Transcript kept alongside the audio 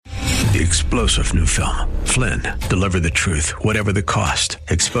The explosive new film, Flynn, deliver the truth, whatever the cost,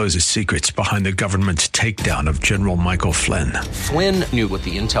 exposes secrets behind the government's takedown of General Michael Flynn. Flynn knew what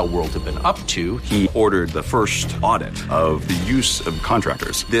the intel world had been up to. He ordered the first audit of the use of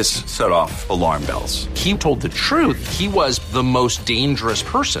contractors. This set off alarm bells. He told the truth. He was the most dangerous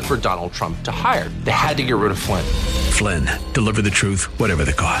person for Donald Trump to hire. They had to get rid of Flynn. Flynn, deliver the truth, whatever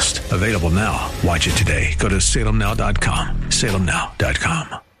the cost. Available now. Watch it today. Go to salemnow.com.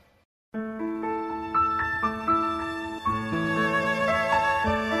 salemnow.com.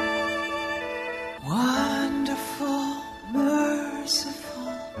 Wonderful,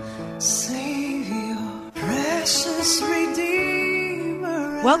 merciful Savior, precious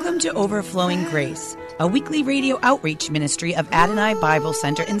Redeemer. Welcome to Overflowing Grace, a weekly radio outreach ministry of Adonai Bible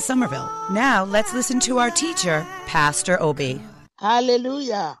Center in Somerville. Now, let's listen to our teacher, Pastor Obi.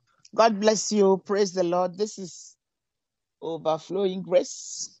 Hallelujah. God bless you. Praise the Lord. This is Overflowing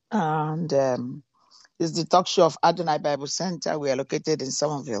Grace, and it's the talk show of Adonai Bible Center. We are located in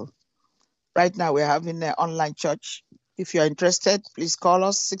Somerville. Right now, we're having an online church. If you're interested, please call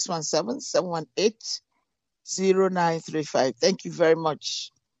us 617-718-0935. Thank you very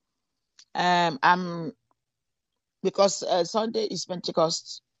much. Because Sunday is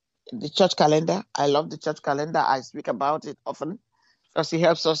Pentecost, the church calendar. I love the church calendar. I speak about it often because it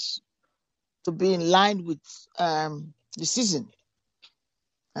helps us to be in line with the season.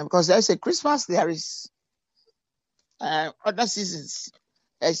 And because there's a Christmas, there is other seasons.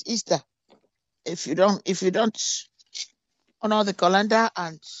 There's Easter. If you don't honor the calendar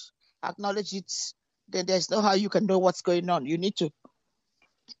and acknowledge it, then there's no how you can know what's going on. You need to.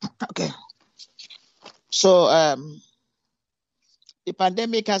 Okay. So the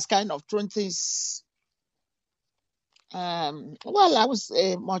pandemic has kind of thrown things, I would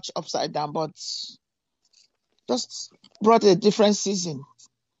say much upside down, but just brought a different season,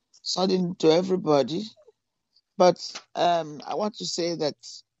 sudden to everybody. But I want to say that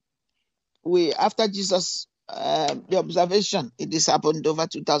after Jesus, the observation, this happened over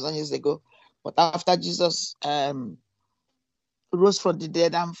 2,000 years ago, but after Jesus rose from the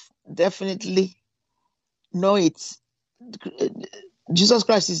dead, I'm definitely know it. Jesus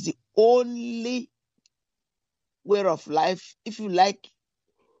Christ is the only way of life. If you like,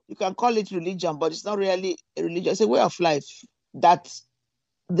 you can call it religion, but it's not really a religion. It's a way of life that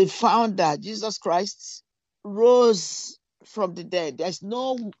the founder, Jesus Christ, rose from the dead. There's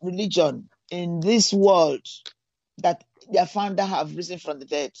no religion in this world that their founder have risen from the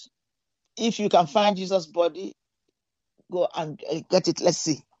dead. If you can find Jesus' body, go and get it. Let's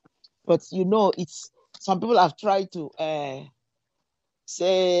see. But it's some people have tried to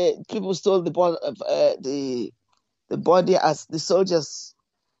say people stole the body as the soldiers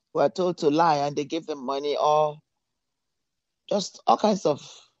were told to lie, and they gave them money, or just all kinds of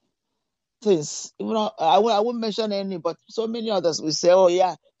things. Even though I won't mention any, but so many others will say, "Oh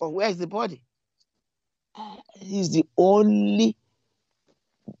yeah, but where is the body?" He's the only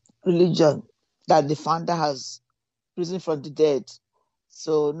religion that the founder has risen from the dead.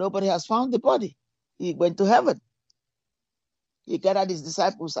 So nobody has found the body. He went to heaven. He gathered his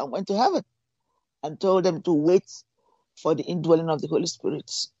disciples and went to heaven and told them to wait for the indwelling of the Holy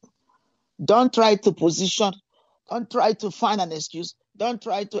Spirit. Don't try to position. Don't try to find an excuse. Don't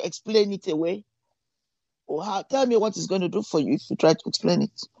try to explain it away. Tell me what it's going to do for you if you try to explain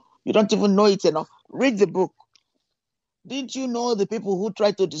it. You don't even know it enough. Read the book. Didn't you know the people who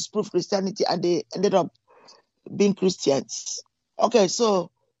tried to disprove Christianity and they ended up being Christians? Okay, so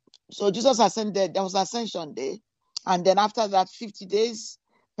Jesus ascended. There was Ascension Day. And then after that, 50 days,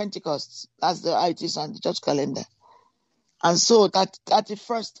 Pentecost. That's the it is on the church calendar. And so that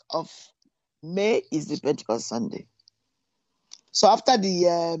 31st of May is the Pentecost Sunday. So after the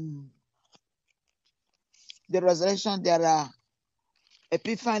resurrection, there are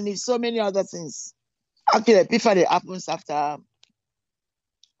Epiphany, so many other things. Actually, Epiphany happens after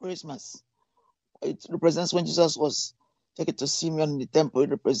Christmas. It represents when Jesus was taken to Simeon in the temple.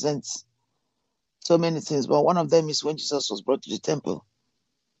 It represents so many things, but one of them is when Jesus was brought to the temple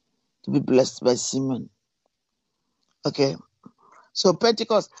to be blessed by Simeon. Okay, so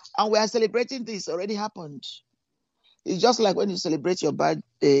Pentecost, and we are celebrating this. Already happened. It's just like when you celebrate your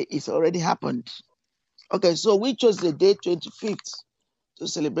birthday, it's already happened. Okay, so we chose the day 25th to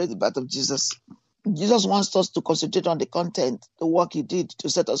celebrate the birth of Jesus. Jesus wants us to concentrate on the content, the work he did to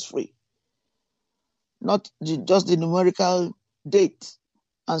set us free, not just the numerical date.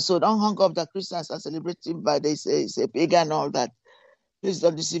 And so don't hang up that Christians are celebrating by they say it's a pagan and all that. Please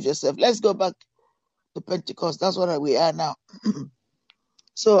don't deceive yourself. Let's go back to Pentecost. That's what we are now.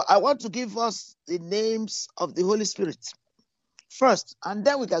 So I want to give us the names of the Holy Spirit. first, and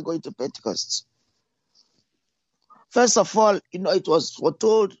then we can go into Pentecost. First of all, it was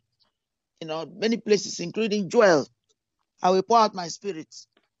foretold, many places, including Joel, I will pour out my spirit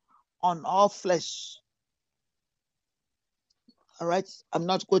on all flesh. All right? I'm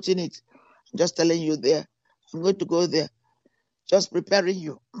not quoting it. I'm just telling you there. I'm going to go there. Just preparing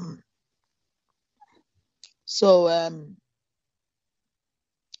you. So,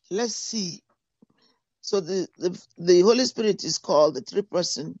 let's see. So the Holy Spirit is called the third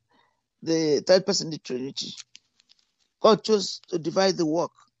person, the Trinity. God chose to divide the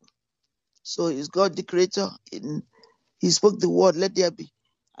work. So is God the creator? He spoke the word, let there be.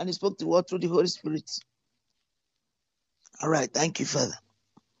 And he spoke the word through the Holy Spirit. All right, thank you, Father.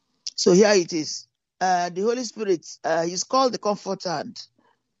 So here it is. The Holy Spirit, he's called the Comforter.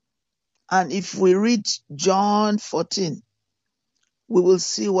 And if we read John 14, we will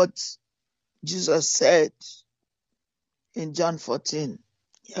see what Jesus said in John 14.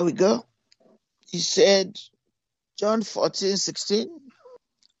 Here we go. He said, John 14:16,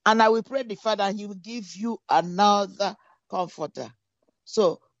 and I will pray the Father, and he will give you another comforter.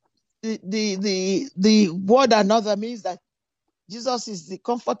 So the word another means that Jesus is the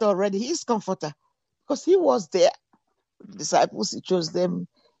comforter already. He is comforter because he was there. The disciples, he chose them.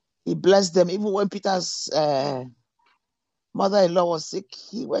 He blessed them. Even when Peter's mother-in-law was sick,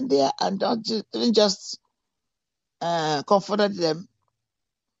 he went there and didn't just comforted them,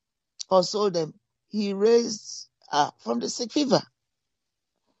 consoled them. He raised from the sick fever.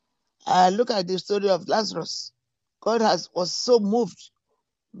 Look at the story of Lazarus. God was so moved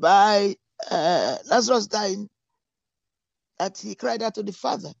by Lazarus dying that he cried out to the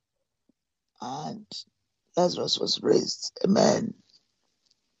Father, and Lazarus was raised. Amen.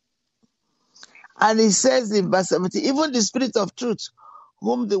 And he says in verse 17, even the Spirit of truth,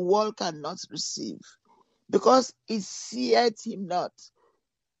 whom the world cannot receive, because it seeth him not,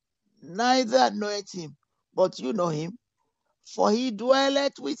 neither knoweth him, but you know him, for he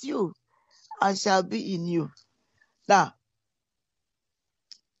dwelleth with you and shall be in you. Now,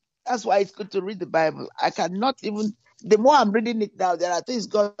 that's why it's good to read the Bible. I cannot even, the more I'm reading it now, there are things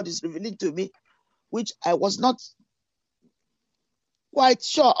God is revealing to me, which I was not quite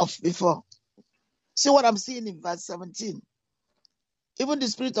sure of before. See what I'm seeing in verse 17. Even the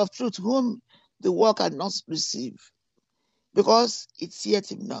Spirit of truth, whom the world cannot receive, because it seeth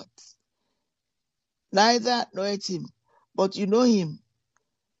him not, neither knoweth him, but you know him,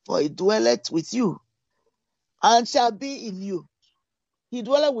 for he dwelleth with you and shall be in you. He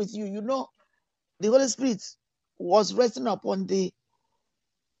dwelleth with you. You know, the Holy Spirit was resting upon the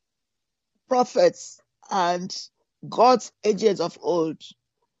prophets and God's agents of old.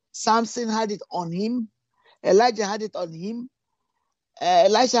 Samson had it on him. Elijah had it on him.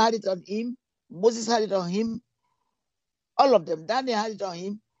 Elisha had it on him. Moses had it on him. All of them. Daniel had it on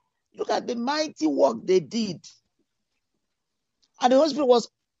him. Look at the mighty work they did. And the Holy Spirit was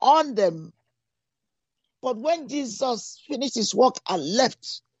on them. But when Jesus finished his work and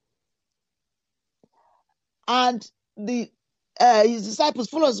left, and his disciples,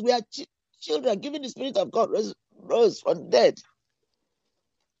 followers, we are children, given the Spirit of God rose from the dead.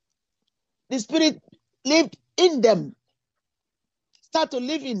 The Spirit lived in them, start to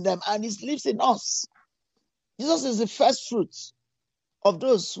live in them, and it lives in us. Jesus is the first fruit of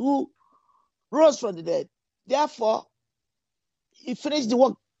those who rose from the dead. Therefore, he finished the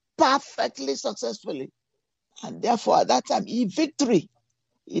work perfectly, successfully. And therefore, at that time, he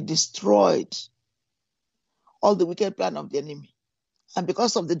destroyed all the wicked plan of the enemy. And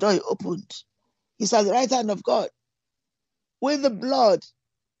because of the door he opened, he's at the right hand of God with the blood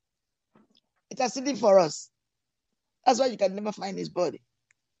interceding for us. That's why you can never find his body.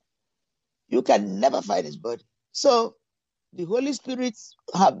 You can never find his body. So the Holy Spirit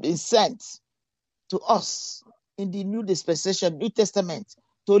have been sent to us in the New Dispensation, New Testament,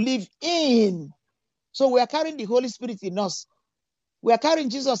 to live in. So we are carrying the Holy Spirit in us. We are carrying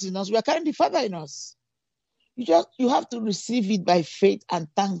Jesus in us. We are carrying the Father in us. You have to receive it by faith and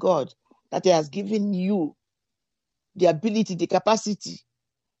thank God that he has given you the ability, the capacity,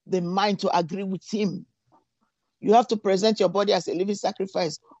 the mind to agree with him. You have to present your body as a living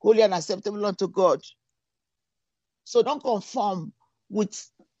sacrifice, holy and acceptable unto God. So don't conform with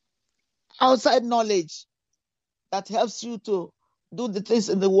outside knowledge that helps you to do the things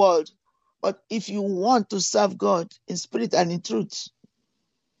in the world. But if you want to serve God in spirit and in truth,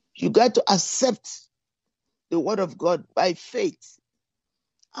 you got to accept the word of God by faith.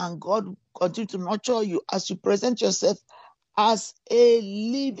 And God will continue to nurture you as you present yourself as a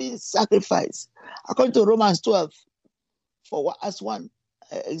living sacrifice. According to Romans 12, as one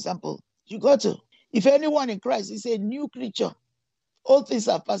example, you got to. If anyone in Christ is a new creature, All things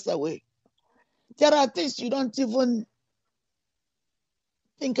have passed away. There are things you don't even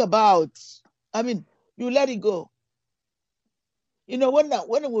think about. I mean, you let it go. You know, when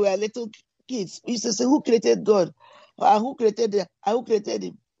we were little kids, we used to say, who created God? Who created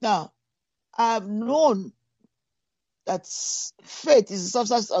him? Now, I've known that faith is the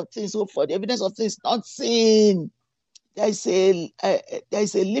substance of things hoped for, the evidence of things not seen. There is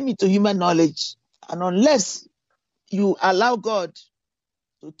a limit to human knowledge. And unless you allow God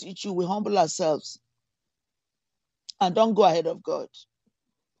to teach you, we humble ourselves and don't go ahead of God.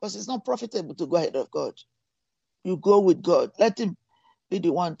 Because it's not profitable to go ahead of God. You go with God. Let him be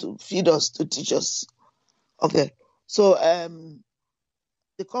the one to feed us, to teach us. Okay. So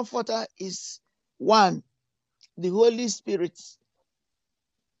the Comforter is one, the Holy Spirit.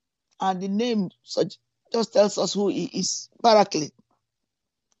 And the name just tells us who he is. Paraclete.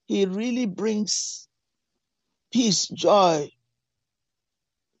 He really brings peace, joy,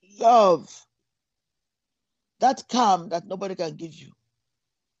 love, that calm that nobody can give you,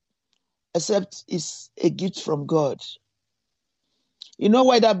 except it's a gift from God. You know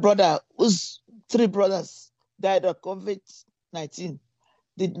why that brother, whose 3 brothers died of COVID-19,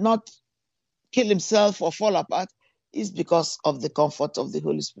 did not kill himself or fall apart? Is because of the comfort of the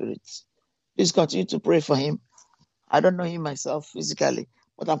Holy Spirit. Please continue to pray for him. I don't know him myself physically,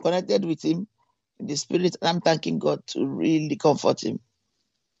 but I'm connected with him in the spirit, and I'm thanking God to really comfort him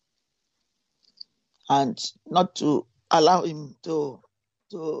and not to allow him to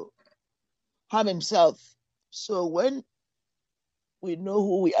harm himself. So when we know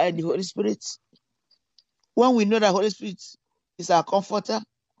who we are in the Holy Spirit, when we know that Holy Spirit is our comforter,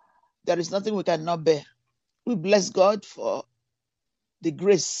 there is nothing we cannot bear. We bless God for the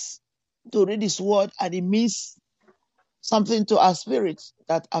grace to read his word, and it means something to our spirit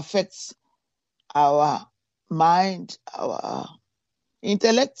that affects our mind, our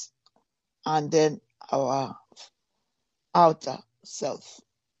intellect, and then our outer self.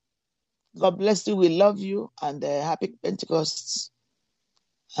 God bless you. We love you, and happy Pentecost.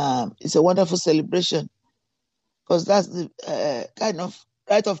 It's a wonderful celebration, because that's the kind of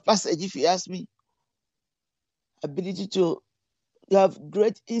rite of passage, if you ask me. Ability to have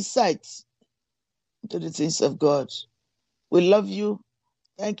great insights into the things of God. We love you.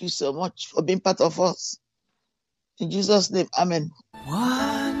 Thank you so much for being part of us. In Jesus' name, amen.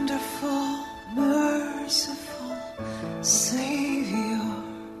 Wonderful, merciful Savior,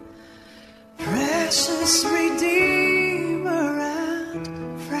 precious Redeemer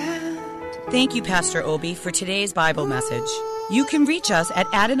and friend. Thank you, Pastor Obi, for today's Bible message. You can reach us at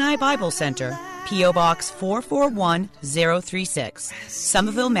Adonai Bible Center, P.O. Box 441036,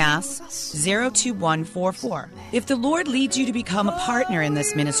 Somerville, Mass. 02144. If the Lord leads you to become a partner in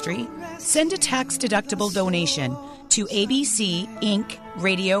this ministry, send a tax-deductible donation to ABC Inc.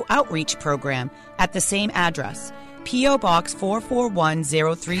 Radio Outreach Program at the same address, P.O. Box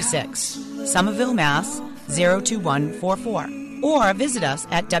 441036, Somerville, Mass. 02144. Or visit us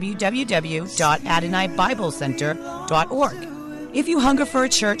at www.AdonaiBibleCenter.org. If you hunger for a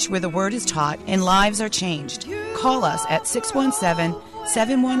church where the word is taught and lives are changed, call us at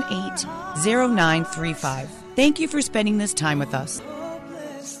 617-718-0935. Thank you for spending this time with us.